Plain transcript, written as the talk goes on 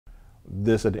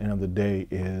This, at the end of the day,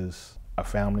 is a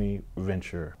family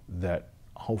venture that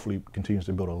hopefully continues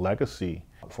to build a legacy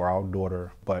for our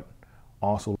daughter, but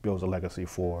also builds a legacy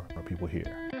for our people here.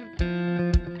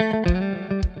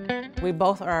 We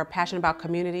both are passionate about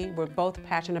community. We're both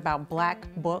passionate about Black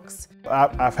books.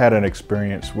 I've had an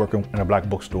experience working in a Black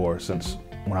bookstore since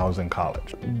when I was in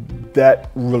college.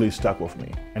 That really stuck with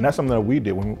me. And that's something that we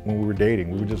did when we were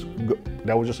dating. We would just go,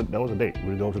 that was a date. We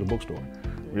would go to the bookstore.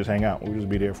 We just hang out. We would just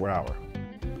be there for an hour.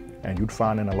 And you'd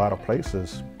find in a lot of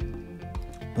places,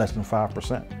 less than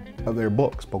 5% of their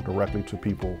books spoke directly to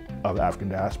people of the African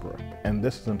diaspora. And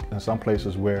this is in some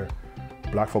places where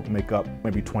Black folk make up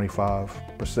maybe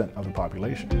 25% of the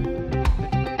population.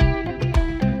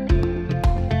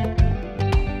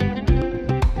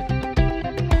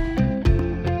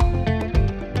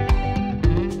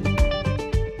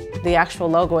 The actual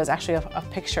logo is actually a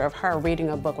picture of her reading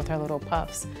a book with her little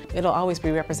puffs. It'll always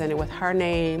be represented with her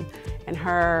name and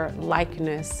her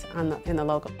likeness in the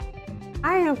logo.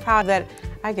 I am proud that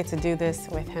I get to do this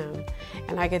with him,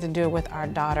 and I get to do it with our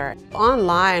daughter.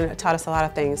 Online taught us a lot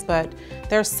of things, but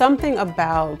there's something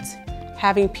about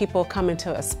having people come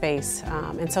into a space,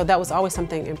 and so that was always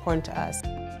something important to us.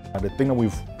 The thing that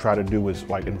we've tried to do is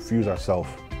like infuse ourselves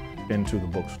into the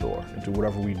bookstore, into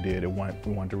whatever we did. We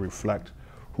wanted to reflect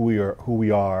who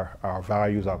we are, our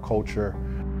values, our culture.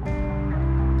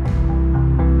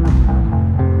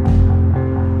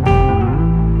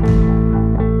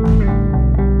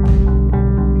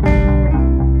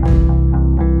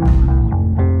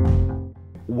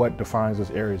 What defines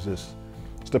this area is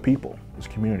it's the people, it's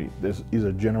community. These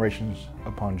are generations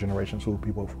upon generations of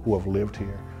people who have lived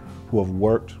here, who have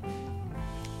worked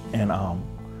and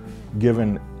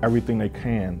given everything they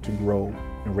can to grow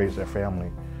and raise their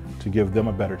family, to give them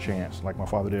a better chance, like my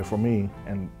father did for me,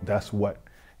 and that's what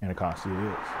Anacostia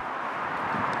is.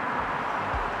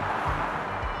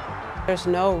 There's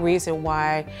no reason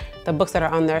why the books that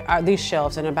are on these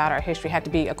shelves and about our history had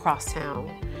to be across town.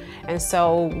 And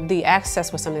so the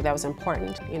access was something that was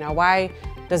important. You know, why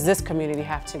does this community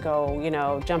have to go, you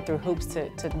know, jump through hoops to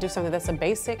do something that's a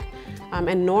basic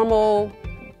and normal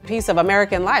piece of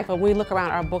American life? When we look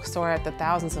around our bookstore at the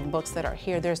thousands of books that are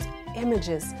here, there's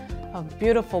images of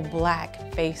beautiful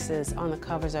Black faces on the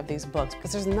covers of these books,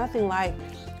 because there's nothing like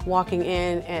walking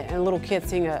in and a little kid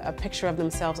seeing a picture of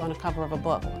themselves on the cover of a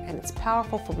book. And it's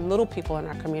powerful for little people in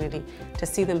our community to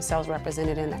see themselves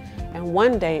represented in that. And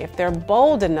one day, if they're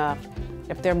bold enough,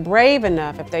 if they're brave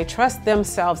enough, if they trust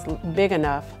themselves big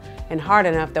enough and hard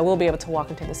enough, that we'll be able to walk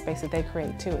into the space that they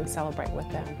create too and celebrate with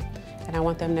them. And I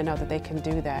want them to know that they can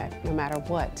do that no matter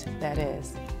what that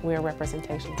is. We're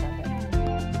representations of it.